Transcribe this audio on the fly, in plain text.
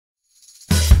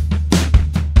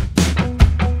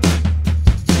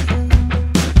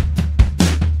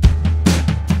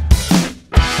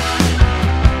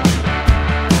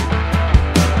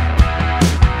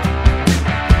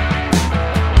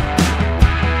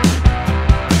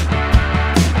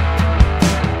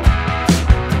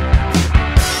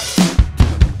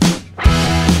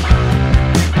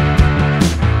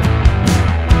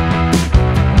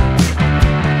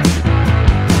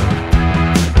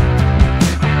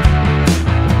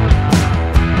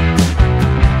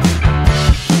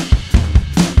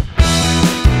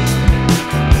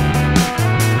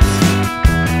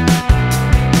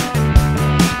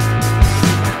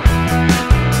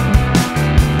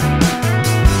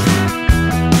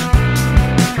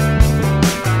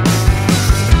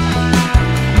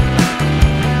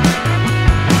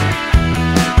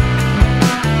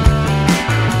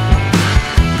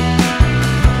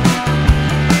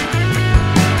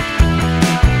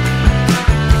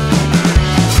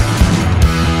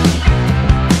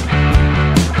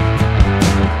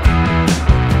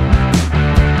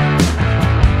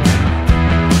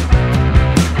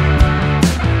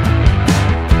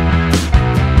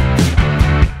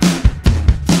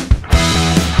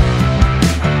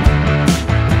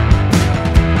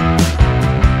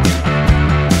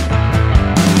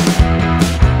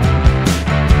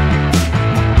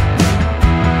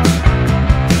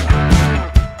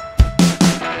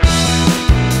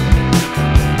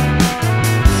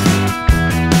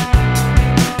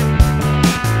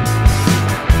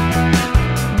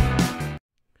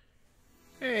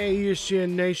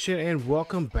ESGN Nation, and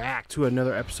welcome back to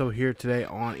another episode here today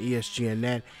on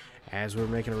ESGNet, as we're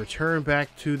making a return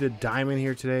back to the diamond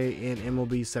here today in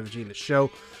MLB 17, the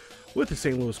show with the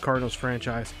St. Louis Cardinals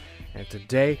franchise. And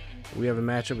today we have a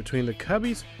matchup between the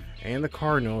Cubbies and the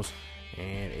Cardinals,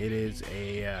 and it is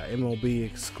a MLB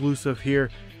exclusive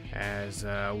here, as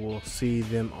we'll see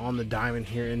them on the diamond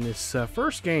here in this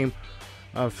first game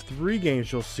of 3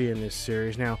 games you'll see in this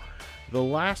series. Now, the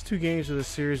last 2 games of the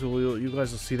series, you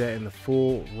guys will see that in the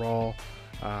full, raw,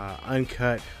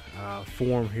 uncut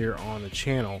form here on the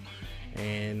channel.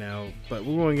 And but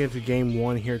we're going to get into game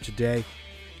 1 here today,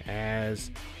 as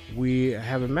we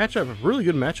have a matchup, a really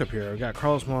good matchup here. We've got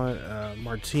Carlos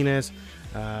Martinez,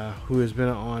 who has been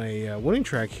on a winning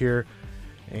track here,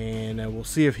 and we'll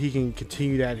see if he can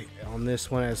continue that on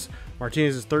this one, as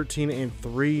Martinez is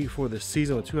 13-3 for the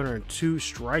season with 202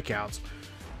 strikeouts.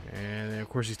 And then, of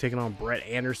course, he's taking on Brett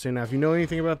Anderson. Now, if you know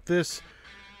anything about this,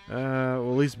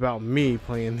 well, at least about me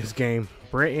playing this game,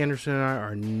 Brett Anderson and I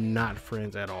are not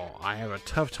friends at all. I have a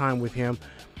tough time with him,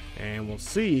 and we'll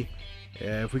see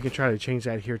if we can try to change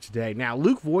that here today. Now,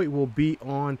 Luke Voit will be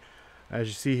on, as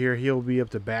you see here. He'll be up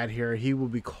to bat here. He will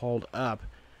be called up,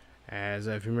 as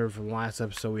if you remember from the last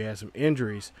episode, we had some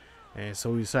injuries, and so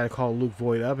we decided to call Luke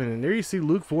Voit up. And there you see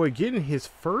Luke Voit getting his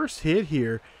first hit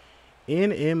here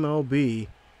in MLB.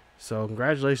 So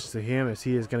congratulations to him, as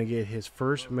he is going to get his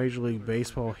first Major League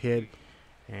Baseball hit,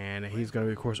 and he's going to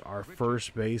be, of course, our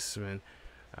first baseman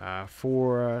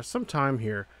for some time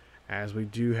here, as we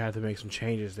do have to make some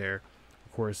changes there.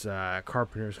 Of course,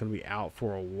 Carpenter is going to be out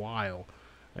for a while,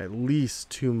 at least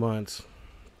 2 months.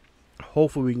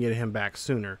 Hopefully we can get him back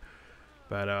sooner,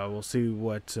 but we'll see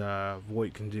what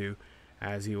Voit can do,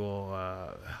 as he will,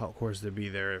 of course, to be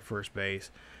there at first base,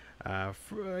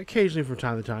 occasionally from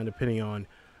time to time, depending on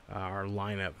our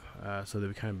lineup, so that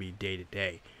we kind of be day to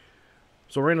day.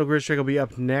 So Randall Grichuk will be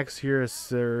up next here, as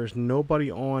there's nobody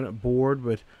on board,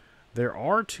 but there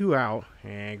are 2 out,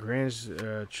 and Grant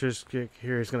Triskick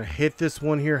here is going to hit this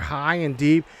one here high and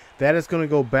deep. That is going to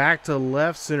go back to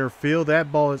left center field.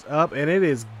 That ball is up, and it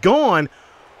is gone.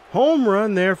 Home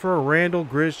run there for Randall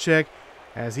Grichuk,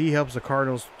 as he helps the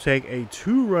Cardinals take a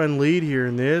 2-run lead here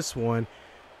in this one.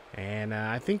 And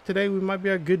I think today we might be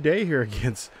a good day here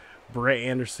against Brett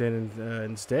Anderson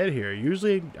instead here.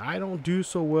 Usually I don't do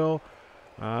so well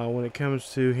when it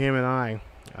comes to him and I.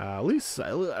 At least,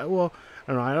 well,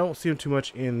 I don't know. I don't see him too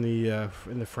much in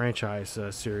the franchise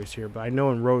series here, but I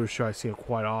know in Road Show I see him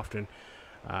quite often,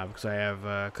 because I have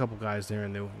a couple guys there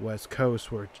in the West Coast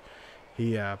where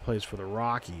he plays for the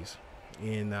Rockies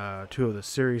in 2 of the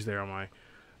series there on my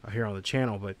here on the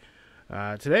channel.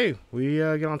 But today we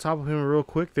get on top of him real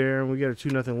quick there, and we get a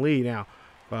 2-0 lead now.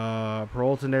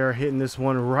 Peralta there hitting this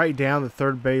one right down the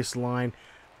third base line.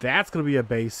 That's going to be a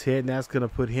base hit, and that's going to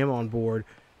put him on board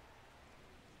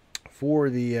for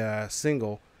the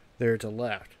single there to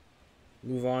left.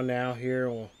 Move on now here.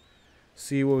 We'll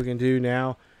see what we can do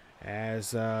now,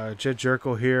 as Jet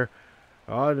Jerko here.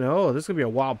 Oh, no, this is going to be a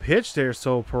wild pitch there.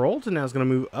 So Peralta now is going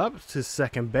to move up to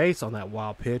second base on that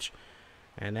wild pitch,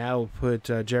 and that will put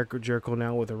Jerko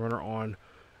now with a runner on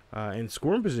in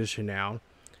scoring position now.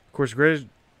 Of course,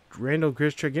 Randall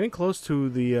Grichuk getting close to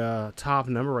the top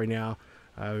number right now.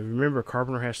 Remember,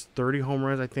 Carpenter has 30 home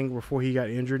runs, I think, before he got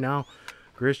injured. Now,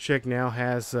 Grichuk now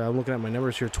has, I'm looking at my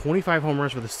numbers here, 25 home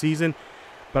runs for the season.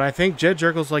 But I think Jet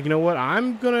Jerko's like, you know what,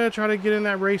 I'm going to try to get in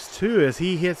that race too, as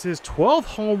he hits his 12th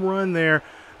home run there.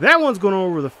 That one's going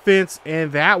over the fence,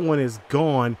 and that one is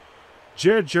gone.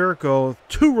 Jet Jerko,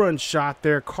 2-run shot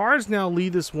there. Cards now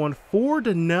lead this one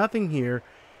 4-0 here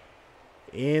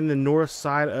in the north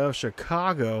side of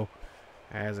Chicago,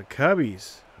 as the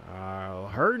Cubbies are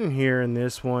hurting here in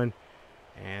this one.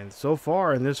 And so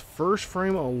far in this first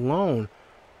frame alone,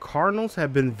 Cardinals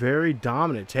have been very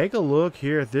dominant. Take a look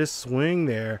here at this swing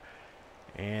there,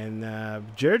 and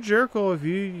Jared Jerko, if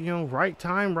you right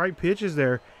time, right pitches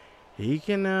there, he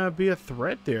can be a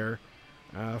threat there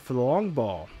for the long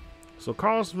ball. So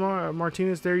Carlos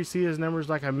Martinez, there you see his numbers,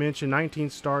 like I mentioned,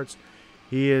 19 starts.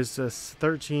 He is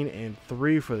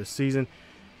 13-3 for the season,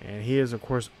 and he is, of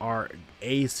course, our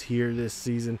ace here this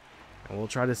season. And we'll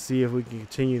try to see if we can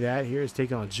continue that. Here is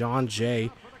taking on John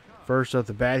Jay, first up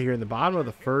the bat here in the bottom of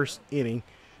the first inning.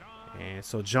 And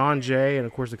so John Jay, and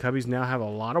of course the Cubbies now have a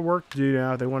lot of work to do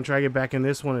now if they want to try to get back in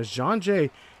this one. As John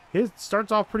Jay,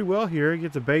 starts off pretty well here. He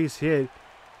gets a base hit,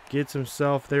 gets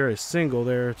himself there a single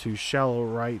there to shallow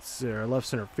left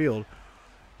center field.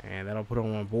 And that'll put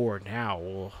him on board. Now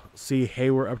we'll see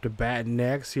Hayward up to bat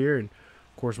next here. And,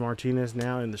 of course, Martinez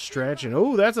now in the stretch. And,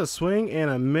 oh, that's a swing and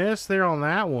a miss there on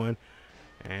that one.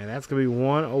 And that's going to be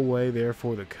one away there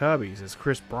for the Cubbies, as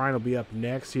Chris Bryant will be up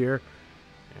next here.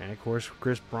 And, of course,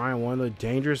 Chris Bryant, one of the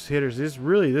dangerous hitters. This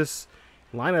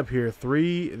lineup here,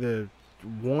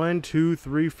 1, 2,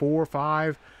 3, 4,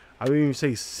 5, I would even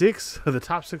say 6 of the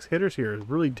top 6 hitters here is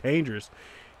really dangerous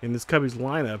in this Cubbies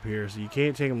lineup here, so you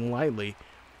can't take them lightly.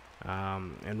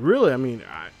 And really, I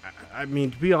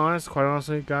mean, to be honest, quite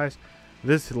honestly, guys,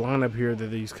 this lineup here that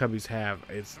these Cubbies have,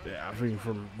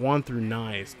 from 1 through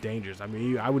 9, it's dangerous. I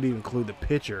mean, I would even include the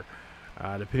pitcher,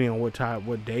 depending on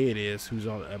what day it is, who's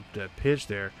up to pitch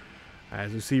there.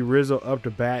 As we see Rizzo up to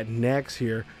bat next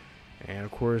here, and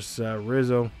of course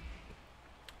Rizzo,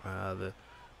 the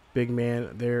big man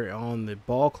there on the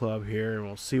ball club here, and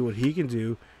we'll see what he can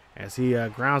do as he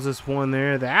grounds this one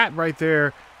there. That right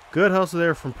there, good hustle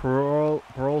there from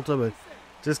Peralta, but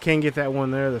just can't get that one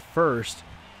there, the first.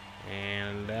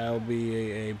 And that'll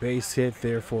be a base hit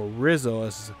there for Rizzo,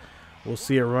 as we'll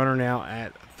see a runner now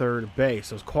at third base.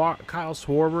 So it's Kyle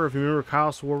Schwarber. If you remember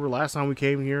Kyle Schwarber, last time we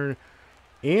came here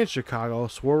in Chicago,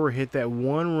 Schwarber hit that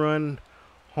 1-run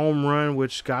home run,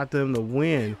 which got them the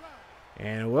win.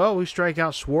 And, well, we strike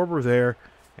out Schwarber there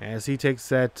as he takes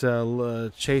that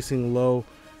chasing low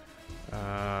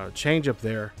changeup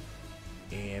there.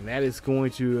 And that is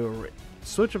going to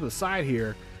switch up the side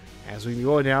here as we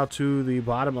go now to the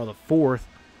bottom of the 4th.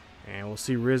 And we'll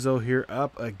see Rizzo here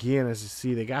up again. As you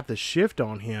see, they got the shift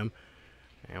on him.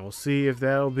 And we'll see if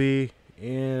that'll be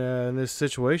in this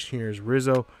situation here. As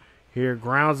Rizzo here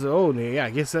grounds it. Oh, yeah,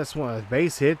 I guess that's one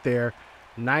base hit there.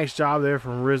 Nice job there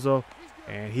from Rizzo.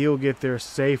 And he'll get there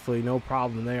safely. No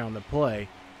problem there on the play.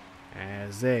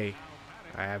 As they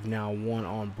have now one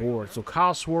on board. So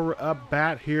Kyle Schwarber up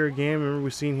bat here again. Remember,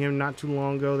 we've seen him not too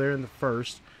long ago there in the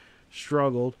first.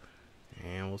 Struggled.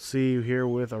 And we'll see here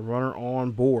with a runner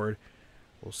on board.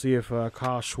 We'll see if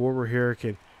Kyle Schwarber here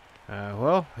can,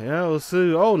 well, yeah, let's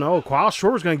see. Oh, no, Kyle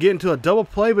Schwarber's going to get into a double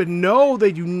play, but no,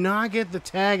 they do not get the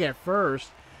tag at first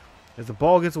as the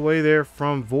ball gets away there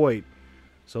from Voit.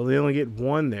 So they only get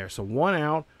one there. So 1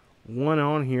 out, 1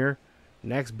 on here.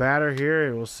 Next batter here,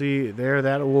 and we'll see there,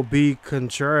 that will be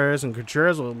Contreras, and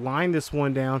Contreras will line this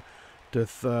one down to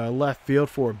left field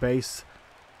for a base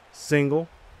single.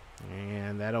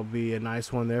 And that'll be a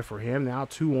nice one there for him. Now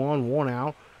 2 on, 1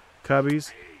 out.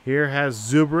 Cubbies here has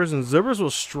Zubers, and Zubers will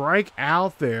strike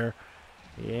out there.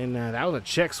 And that was a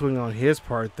check swing on his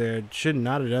part there. Should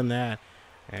not have done that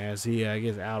as he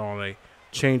gets out on a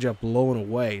changeup low and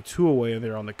away. 2 away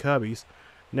there on the Cubbies.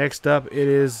 Next up, it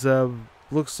is,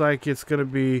 looks like it's going to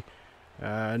be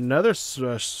another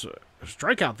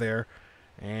strikeout there.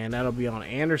 And that'll be on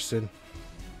Anderson,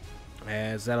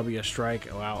 as that'll be a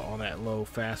strike out on that low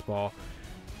fastball,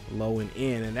 low and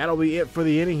in. And that'll be it for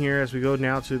the inning here as we go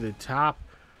now to the top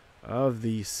of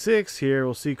the 6th here.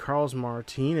 We'll see Carlos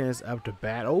Martinez up to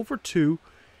bat, 0-for-2.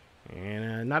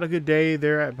 And not a good day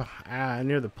there at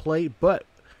near the plate, but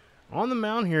on the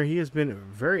mound here, he has been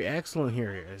very excellent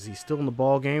here as he's still in the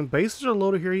ball game. Bases are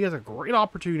loaded here. He has a great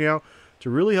opportunity now to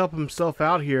really help himself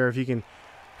out here if he can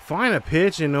find a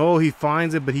pitch. And, oh, he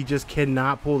finds it, but he just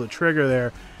cannot pull the trigger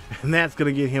there. And that's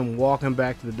going to get him walking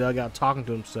back to the dugout, talking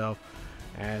to himself,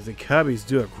 as the Cubbies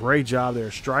do a great job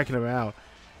there striking him out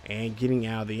and getting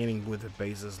out of the inning with the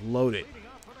bases loaded.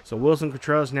 So Wilson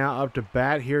Contreras now up to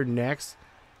bat here next.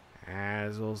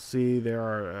 As we'll see, there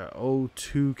are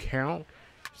 0-2 count.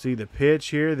 See the pitch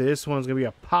here. This one's going to be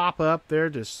a pop-up there.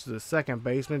 Just the second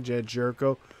baseman, Jed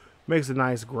Jerko, makes a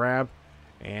nice grab.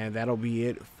 And that'll be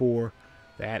it for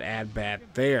that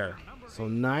at-bat there. So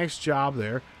nice job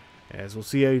there. As we'll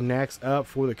see, next up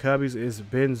for the Cubbies is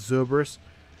Ben Zobrist.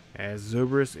 As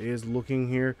Zobrist is looking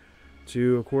here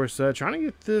to, of course, trying to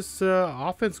get this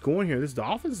offense going here. The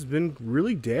offense has been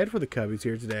really dead for the Cubbies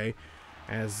here today.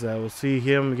 As we'll see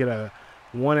him get a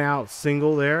 1-out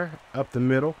single there up the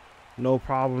middle. No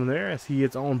problem there as he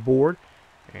gets on board.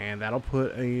 And that'll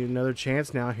put another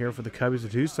chance now here for the Cubbies to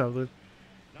do something.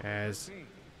 As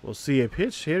we'll see a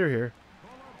pitch hitter here.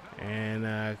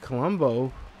 And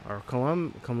Colombo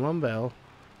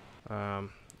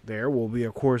there will be,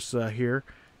 of course, here.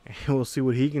 And we'll see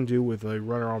what he can do with a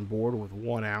runner on board with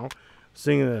 1 out.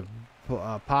 Seeing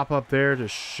a pop up there to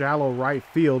shallow right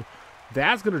field.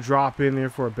 That's going to drop in there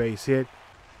for a base hit.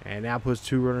 And now puts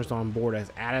 2 runners on board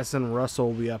as Addison Russell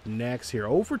will be up next here.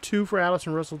 0-for-2 for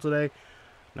Addison Russell today.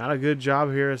 Not a good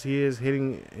job here as he is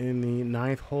hitting in the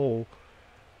 9th hole.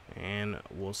 And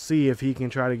we'll see if he can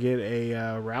try to get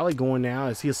a rally going now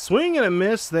as he's swing and a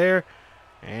miss there.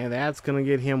 And that's going to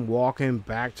get him walking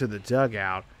back to the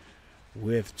dugout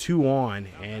with 2 on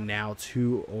and now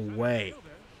 2 away.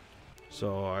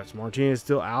 So it's Martinez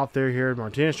still out there here.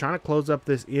 Martinez trying to close up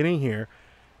this inning here.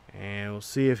 And we'll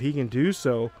see if he can do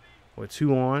so with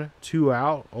 2 on, 2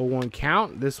 out, 0-1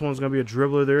 count. This one's going to be a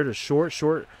dribbler there to short.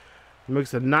 Short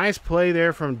makes a nice play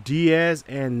there from Diaz,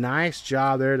 and nice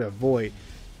job there to Voit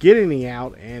getting the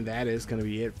out, and that is going to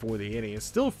be it for the inning. It's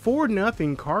still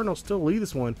 4-0. Cardinals still lead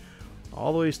this one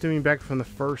all the way stemming back from the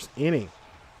first inning.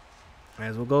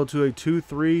 As we'll go to a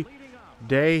 2-3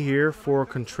 day here for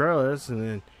Contreras,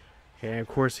 and of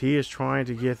course he is trying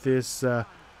to get this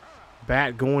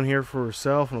bat going here for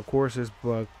himself, and of course his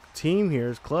team here,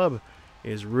 his club,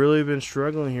 has really been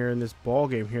struggling here in this ball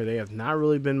game here. They have not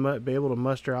really been able to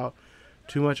muster out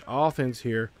too much offense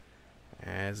here,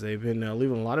 as they've been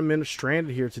leaving a lot of men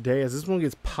stranded here today, as this one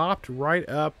gets popped right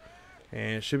up,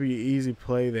 and it should be an easy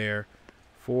play there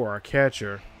for our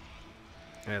catcher,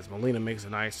 as Molina makes a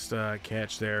nice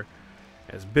catch there,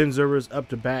 as Ben Zerber's up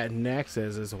to bat next,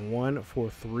 as it's a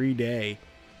 1-for-3 day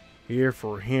here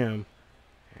for him,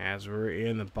 as we're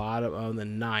in the bottom of the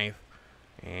 9th.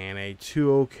 And a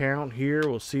 2-0 count here.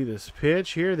 We'll see this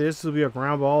pitch here. This will be a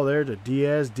ground ball there to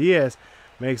Diaz. Diaz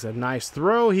makes a nice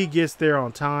throw. He gets there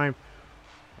on time,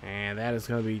 and that is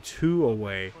going to be 2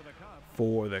 away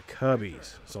for the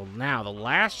Cubbies. So now the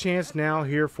last chance now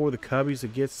here for the Cubbies to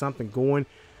get something going,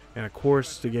 and of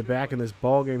course to get back in this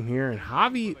ball game here. And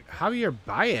Javier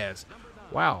Baez,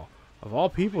 wow, of all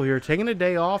people here, taking a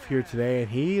day off here today,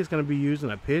 and he is going to be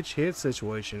using a pitch hit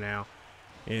situation now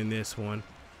in this one.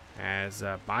 As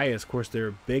Baez, of course,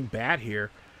 their big bat here,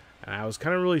 and I was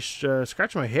kind of really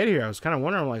scratching my head here. I was kind of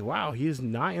wondering, like, wow, he's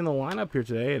not in the lineup here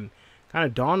today, and kind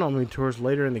of dawned on me towards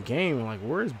later in the game. I'm like,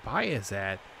 where is Baez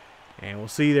at? And we'll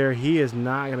see there, he is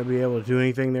not going to be able to do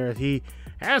anything there. He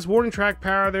has warning track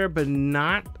power there, but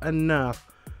not enough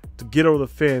to get over the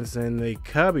fence, and the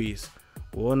Cubbies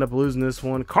will end up losing this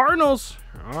one. Cardinals,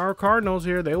 our Cardinals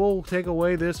here, they will take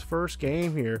away this first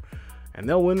game here, and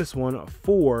they'll win this one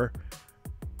 4-0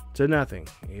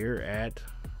 here at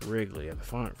Wrigley, at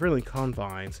the friendly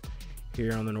confines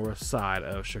here on the north side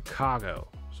of Chicago.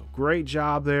 So great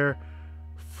job there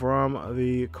from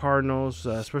the Cardinals,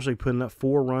 especially putting up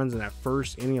 4 runs in that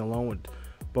first inning alone, with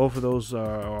both of those,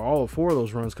 all 4 of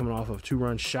those runs coming off of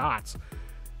 2-run shots.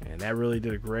 And that really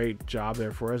did a great job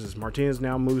there for us, as Martinez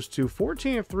now moves to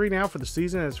 14-3 now for the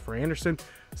season. As for Anderson,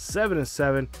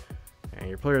 7-7. And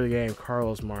your player of the game,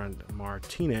 Carlos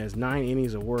Martinez, 9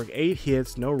 innings of work, 8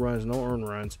 hits, no runs, no earned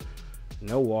runs,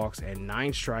 no walks, and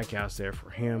 9 strikeouts there for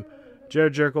him.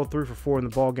 Jared Jerko, 3 for 4 in the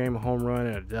ball game, a home run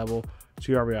and a double,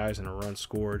 2 RBIs and a run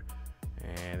scored.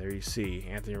 And there you see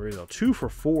Anthony Rizzo, 2 for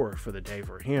 4 for the day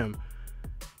for him,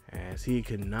 as he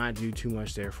could not do too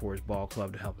much there for his ball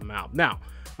club to help him out. Now,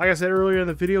 like I said earlier in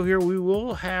the video here, we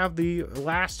will have the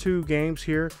last 2 games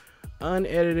here,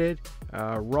 unedited,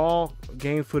 raw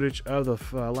game footage of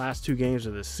the last 2 games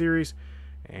of this series,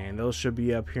 and those should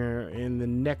be up here in the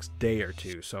next day or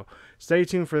 2. So stay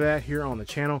tuned for that here on the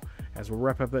channel as we'll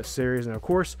wrap up that series. And of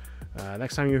course,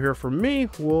 next time you hear from me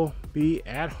will be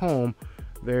at home.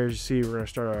 There you see we're going to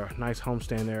start a nice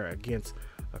homestand there against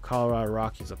the Colorado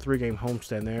Rockies, a 3-game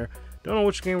homestand there. Don't know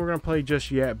which game we're going to play just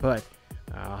yet, but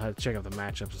I'll have to check out the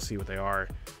matchups and see what they are.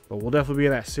 But we'll definitely be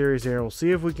in that series there. We'll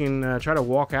see if we can try to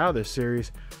walk out of this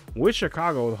series with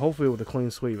Chicago, hopefully with a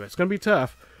clean sweep. It's going to be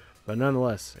tough, but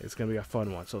nonetheless, it's going to be a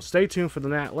fun one. So stay tuned for the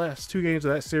last 2 games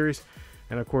of that series.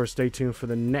 And, of course, stay tuned for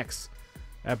the next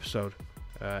episode,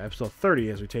 episode 30,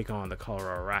 as we take on the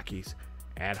Colorado Rockies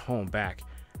at home back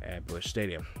at Busch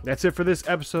Stadium. That's it for this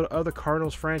episode of the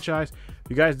Cardinals franchise. If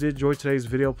you guys did enjoy today's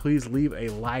video, please leave a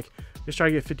like. Just try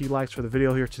to get 50 likes for the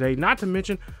video here today. Not to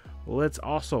mention, let's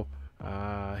also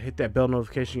hit that bell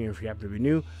notification if you happen to be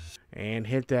new, and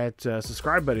hit that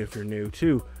subscribe button if you're new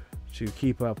too, to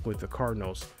keep up with the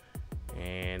Cardinals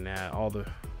and all the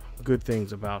good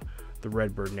things about the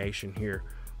Redbird Nation here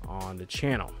on the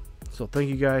channel. So thank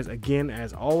you guys again,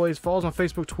 as always. Follow us on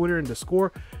Facebook, Twitter, and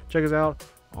Discord. Check us out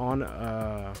on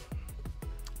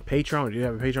Patreon. We do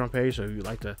have a Patreon page, so if you'd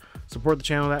like to support the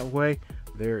channel that way,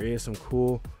 there is some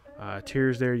cool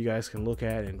tiers there you guys can look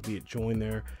at and join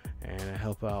there and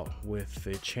help out with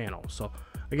the channel. So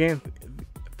again,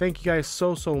 thank you guys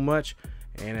so much,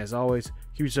 and as always,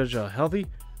 keep yourself healthy,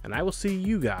 and I will see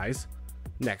you guys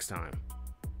next time.